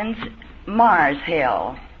Athens, Mars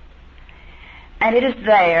Hill, and it is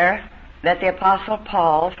there that the Apostle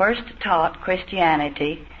Paul first taught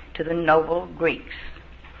Christianity to the noble Greeks.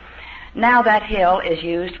 Now that hill is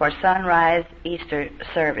used for sunrise Easter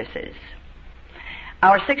services.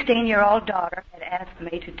 Our 16-year-old daughter had asked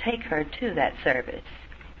me to take her to that service.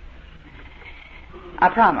 I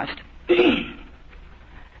promised.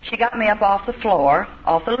 She got me up off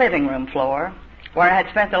the living room floor, where I had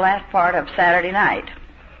spent the last part of Saturday night.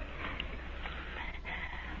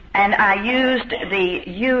 And I used the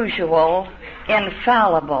usual,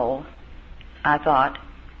 infallible, I thought,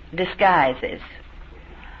 disguises.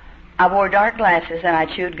 I wore dark glasses and I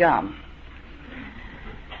chewed gum.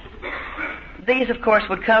 These, of course,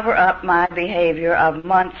 would cover up my behavior of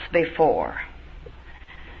months before.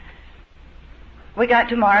 We got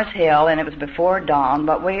to Mars Hill, and it was before dawn,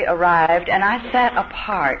 but we arrived, and I sat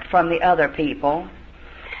apart from the other people,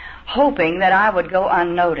 hoping that I would go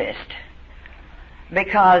unnoticed,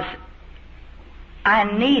 because I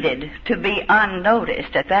needed to be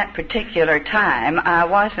unnoticed at that particular time. I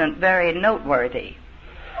wasn't very noteworthy.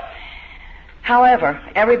 However,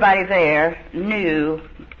 everybody there knew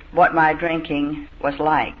what my drinking was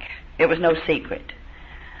like. It was no secret.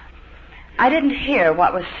 I didn't hear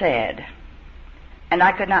what was said, and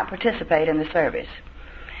I could not participate in the service.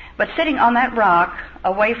 But sitting on that rock,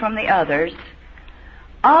 away from the others,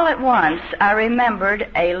 all at once I remembered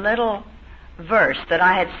a little verse that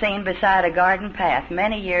I had seen beside a garden path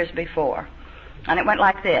many years before. And it went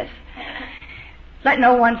like this: Let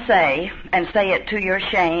no one say, and say it to your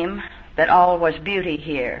shame, that all was beauty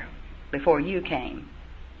here before you came.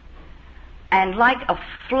 And like a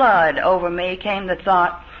flood over me came the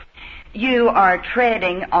thought, you are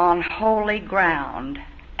treading on holy ground,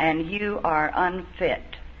 and you are unfit.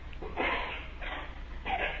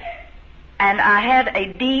 And I had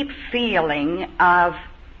a deep feeling of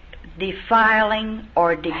defiling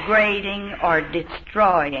or degrading or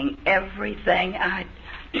destroying everything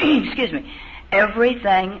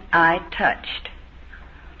everything I touched.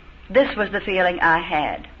 This was the feeling I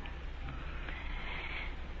had.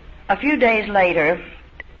 A few days later,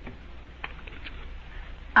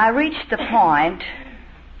 I reached the point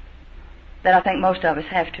that I think most of us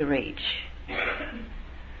have to reach.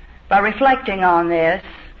 By reflecting on this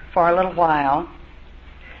for a little while,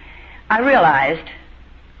 I realized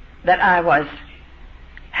that I was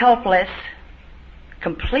helpless,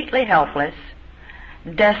 completely helpless,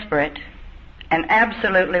 desperate, and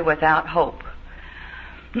absolutely without hope.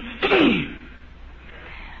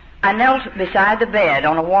 I knelt beside the bed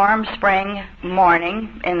on a warm spring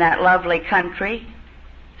morning in that lovely country,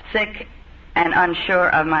 sick and unsure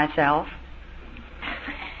of myself,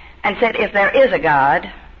 and said, if there is a God,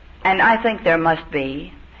 and I think there must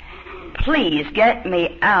be, please get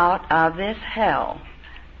me out of this hell.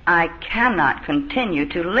 I cannot continue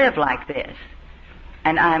to live like this,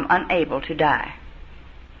 and I'm unable to die.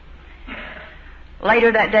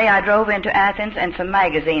 Later that day I drove into Athens, and some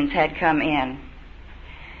magazines had come in.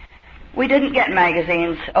 We didn't get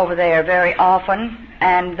magazines over there very often,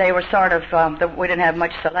 and they were sort of, we didn't have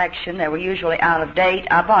much selection. They were usually out of date.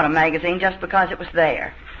 I bought a magazine just because it was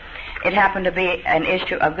there. It happened to be an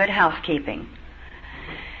issue of Good Housekeeping.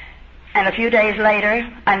 And a few days later,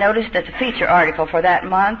 I noticed that the feature article for that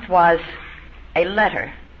month was a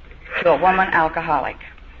letter to a woman alcoholic.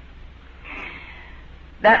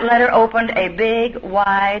 That letter opened a big,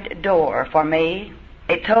 wide door for me.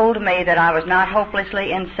 It told me that I was not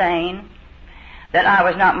hopelessly insane, that I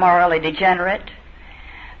was not morally degenerate,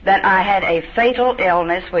 that I had a fatal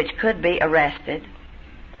illness which could be arrested,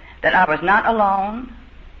 that I was not alone,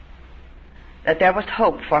 that there was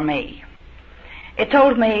hope for me. It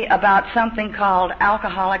told me about something called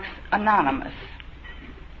Alcoholics Anonymous,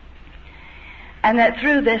 and that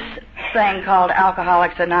through this thing called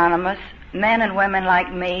Alcoholics Anonymous, men and women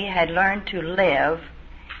like me had learned to live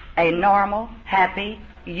a normal, happy,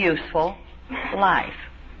 useful life.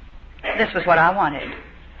 This was what I wanted.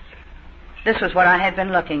 This was what I had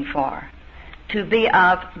been looking for, to be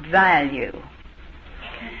of value.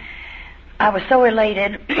 I was so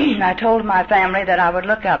elated, I told my family that I would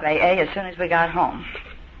look up AA as soon as we got home.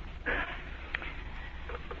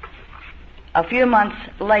 A few months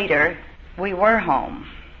later, we were home.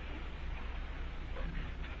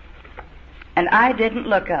 And I didn't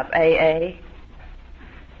look up AA.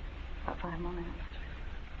 About 5 more minutes.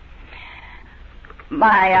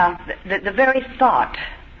 The very thought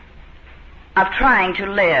of trying to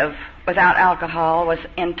live without alcohol was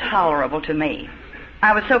intolerable to me.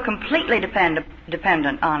 I was so completely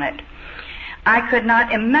dependent on it. I could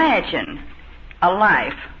not imagine a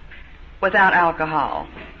life without alcohol.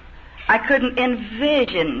 I couldn't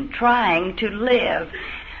envision trying to live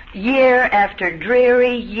year after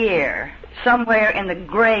dreary year somewhere in the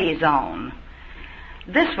gray zone.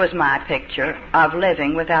 This was my picture of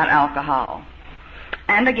living without alcohol.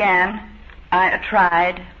 And again, I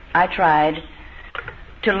tried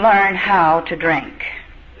to learn how to drink.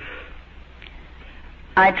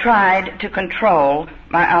 I tried to control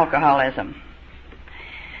my alcoholism.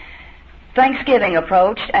 Thanksgiving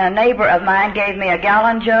approached, and a neighbor of mine gave me a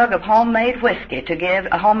gallon jug of homemade whiskey to give,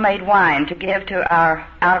 a homemade wine to give to our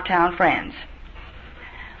out-of-town friends.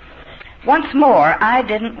 Once more, I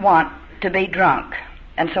didn't want to be drunk,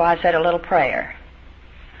 and so I said a little prayer.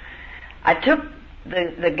 I took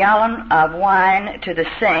the gallon of wine to the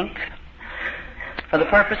sink for the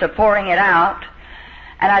purpose of pouring it out,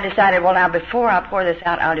 and I decided, well, now, before I pour this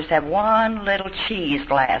out, I'll just have one little cheese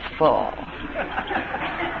glass full.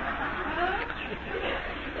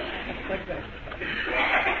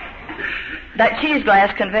 That cheese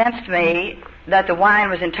glass convinced me that the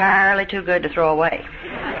wine was entirely too good to throw away.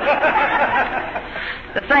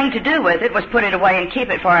 The thing to do with it was put it away and keep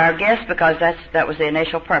it for our guests, because that was the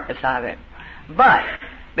initial purpose of it. But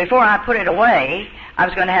before I put it away, I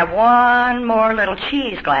was going to have one more little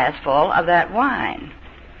cheese glass full of that wine.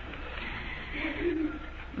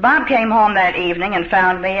 Bob came home that evening and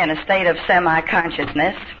found me in a state of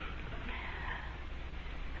semi-consciousness.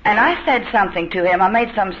 And I said something to him. I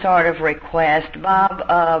made some sort of request.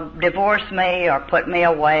 Bob, divorce me or put me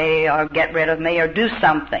away or get rid of me or do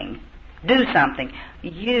something. Do something.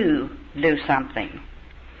 You do something.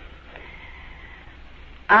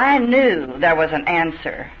 I knew there was an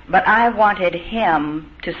answer, but I wanted him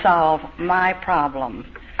to solve my problem.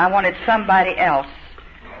 I wanted somebody else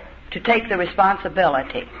to take the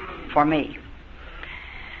responsibility for me.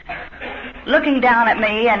 Looking down at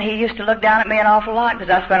me, and he used to look down at me an awful lot because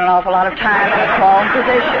I spent an awful lot of time in a prone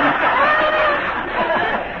position.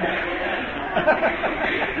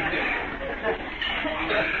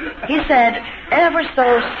 He said, ever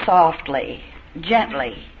so softly,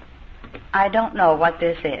 gently, I don't know what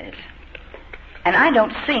this is, and I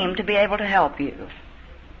don't seem to be able to help you,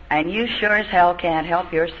 and you sure as hell can't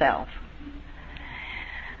help yourself.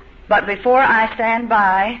 But before I stand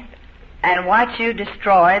by and watch you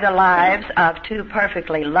destroy the lives of two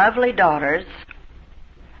perfectly lovely daughters,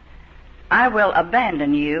 I will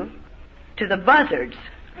abandon you to the buzzards.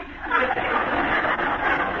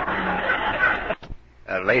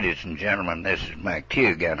 Ladies and gentlemen, this is Mike T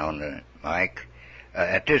again on the mic.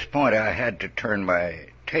 At this point, I had to turn my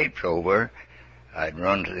tapes over. I'd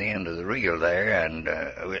run to the end of the reel there, and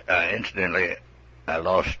incidentally, I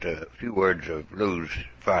lost a few words of Lou's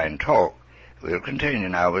fine talk. We'll continue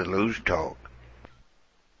now with Lou's talk.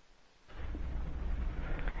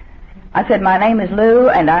 I said, my name is Lou,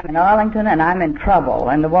 and I'm in Arlington, and I'm in trouble.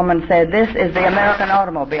 And the woman said, this is the American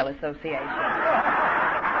Automobile Association.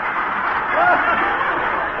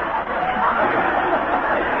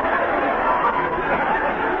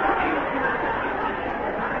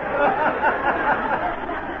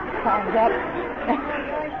 Time's up.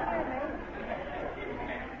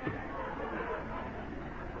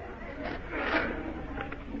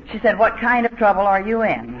 She said, what kind of trouble are you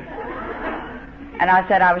in? And I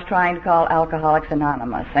said, I was trying to call Alcoholics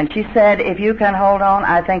Anonymous. And she said, if you can hold on,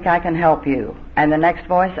 I think I can help you. And the next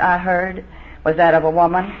voice I heard was that of a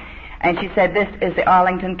woman And she said, "This is the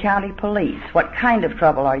Arlington County Police. What kind of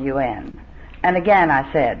trouble are you in?" And again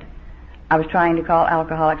I said, I was trying to call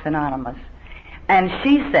Alcoholics Anonymous. And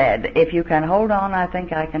she said, "If you can hold on, I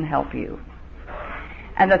think I can help you."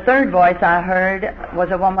 And the third voice I heard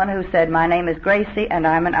was a woman who said, "My name is Gracie and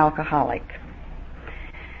I'm an alcoholic."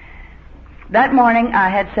 That morning I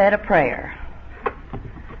had said a prayer.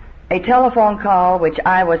 A telephone call which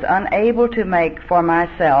I was unable to make for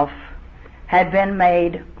myself had been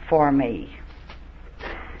made for me.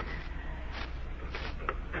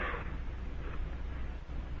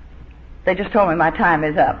 They just told me my time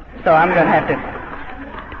is up, so I'm going to have to.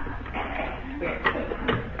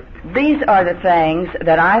 These are the things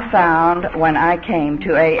that I found when I came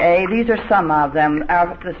to AA. These are some of them.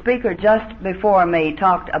 The speaker just before me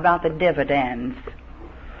talked about the dividends.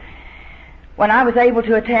 When I was able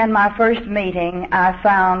to attend my first meeting, I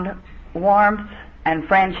found warmth and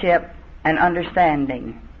friendship and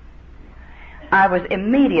understanding. I was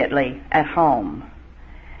immediately at home.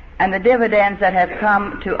 And the dividends that have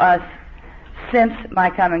come to us since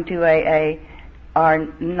my coming to AA are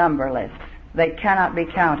numberless. They cannot be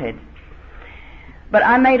counted. But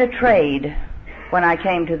I made a trade when I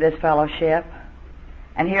came to this fellowship,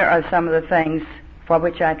 and here are some of the things for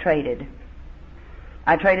which I traded.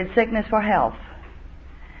 I traded sickness for health.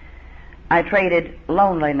 I traded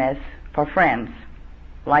loneliness for friends,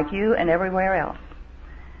 like you and everywhere else.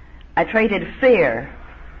 I traded fear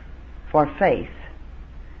for faith.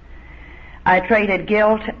 I traded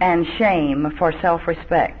guilt and shame for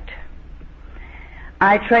self-respect.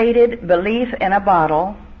 I traded belief in a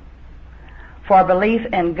bottle for belief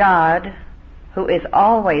in God, who is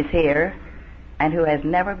always here and who has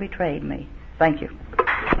never betrayed me. Thank you.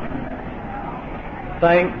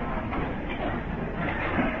 Thank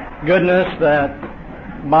goodness that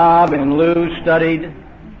Bob and Lou studied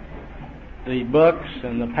the books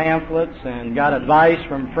and the pamphlets and got advice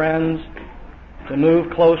from friends to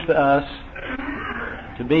move close to us,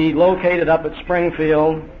 to be located up at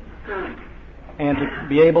Springfield, and to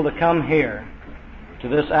be able to come here to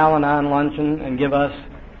this Al-Anon luncheon and give us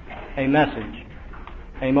a message,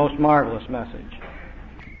 a most marvelous message.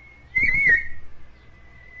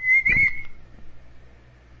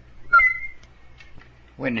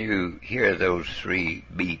 When you hear those three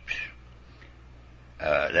beeps,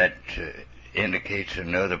 that indicates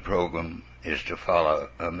another program is to follow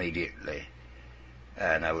immediately.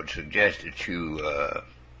 And I would suggest that you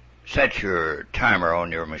set your timer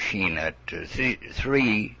on your machine at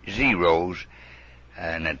 3 zeros,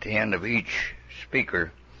 and at the end of each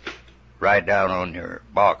speaker, write down on your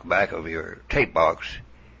back of your tape box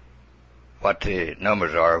what the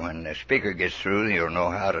numbers are. When the speaker gets through, you'll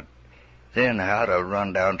know how to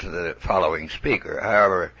run down to the following speaker.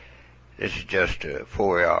 However, this is just a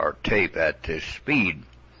 4-hour tape at this speed.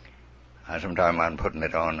 Sometimes I'm putting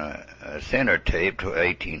it on a thinner tape, to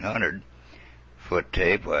 1,800-foot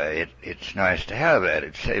tape. Well, it's nice to have that.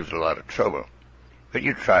 It saves a lot of trouble. But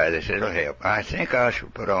you try this. It'll help. I think I shall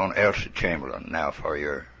put on Elsa Chamberlain now for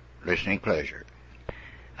your listening pleasure.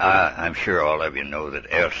 I'm sure all of you know that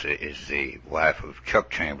Elsa is the wife of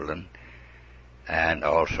Chuck Chamberlain, and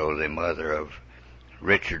also the mother of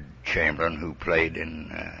Richard Chamberlain, who played in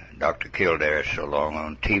Dr. Kildare so long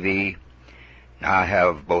on TV. Now I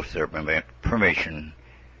have both their permission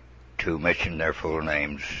to mention their full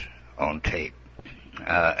names on tape.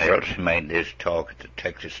 Elsa made this talk at the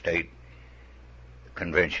Texas State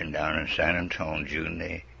Convention down in San Antonio, June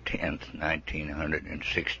the 10th,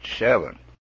 1967.